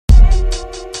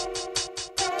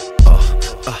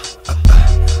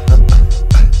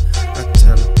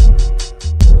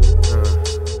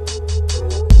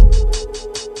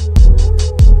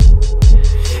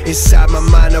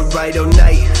right all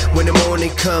night. When the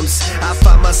morning comes, I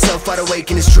find myself wide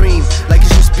awake in this dream, like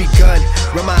it's just begun.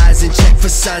 Run my eyes and check for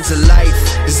signs of life.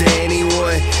 Is there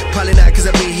anyone? Probably not, cause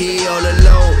I've been here all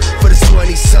alone for the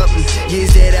 20-something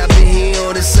years that I've been here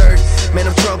on this earth. Man,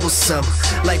 I'm troublesome,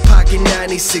 like Pocket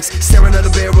 96, staring at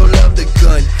the barrel of the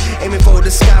gun, aiming for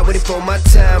the sky, waiting for my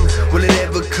time. Will it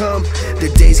ever come? The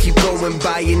days keep going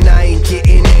by and I ain't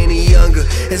getting any younger.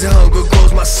 As the hunger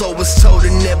grows, my soul was told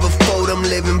to never fold. I'm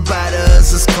living by the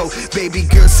hustler's code. Baby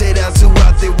girl said I'm too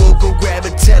out there, we'll go grab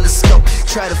a telescope.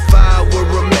 Try to find where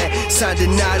I'm at, sign the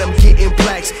night, I'm getting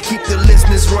plaques. Keep the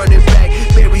listeners running back,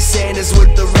 Barry Sanders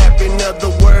with the rap. In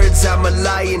other words, I'm a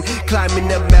lion, climbing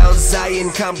up Mount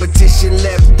Zion. Competition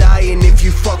left dying. If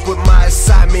you fuck with my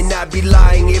assignment, I'd be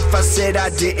lying if I said I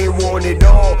didn't want it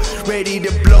all. Ready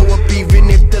to blow up even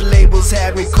if the labels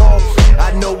haven't called.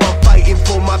 I know I'm fighting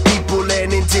for my people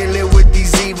and in dealing with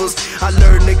these evils, I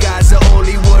learned the guy's the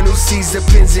only one who sees the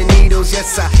pins and needles.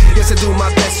 Yes I do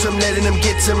my best from letting them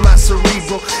get to my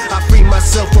cerebral. I free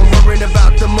myself from worrying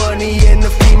about the money and the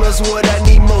females. What I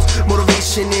need most,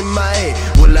 motivation in my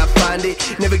head. Will I find it?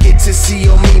 Never get to see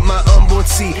or meet my unborn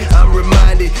seed. I'm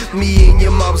reminded, me and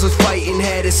your moms was fighting,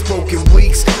 hadn't spoken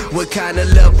weeks. What kind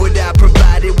of love would I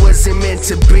provide? It wasn't meant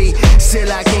to be.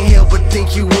 Still I can't help but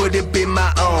think you would have been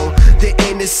my own. The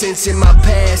innocence in my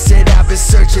past that I've been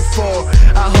searching for.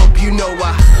 I hope you know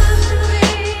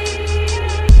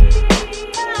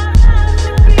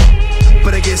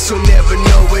but I guess you'll never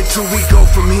know where till we go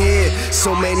from here.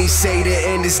 So many say the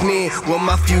end is near, well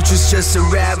my future's just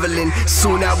unraveling.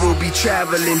 Soon I will be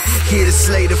traveling, here to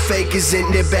slay the fakers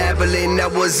and their babbling. I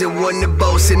wasn't one to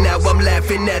boast and now I'm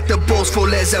laughing at the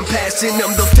boastful as I'm passing.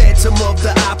 I'm the phantom of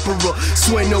the opera,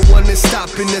 swear no one is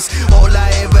stopping us. All I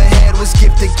ever had was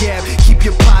gift the gab. Keep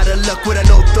your pot of luck, what I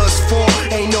know thus far,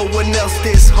 ain't no one else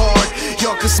this hard.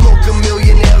 Y'all can smoke a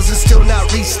million L's and still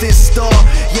not reach this star.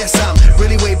 Yes, I'm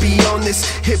really way beyond this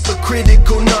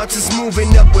hypocritical nonsense,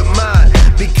 moving up with mine,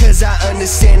 because I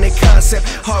understand the concept.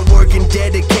 Hard work and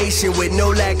dedication with no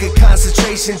lack of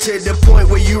concentration, to the point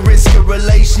where you risk a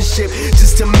relationship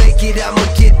just to make it. I'ma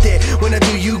get there. When I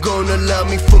do, you gonna love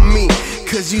me for me,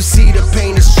 cause you see the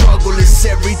pain and struggle is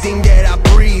everything that I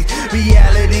breathe.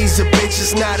 Reality's a bitch,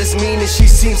 it's not as mean as she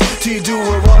seems. Till you do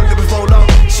her wrong, but before long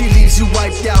she leaves you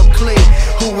wiped out clean.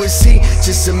 Who is he?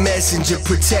 Just a messenger,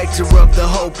 protector of the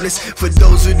hopeless. For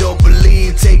those who don't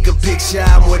believe, take a picture,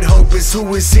 I'm what hope is.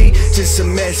 Who is he? Just a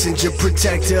messenger,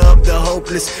 protector of the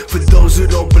hopeless. For those who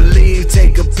don't believe,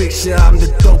 take a picture, I'm the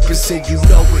dopest and you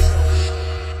know it.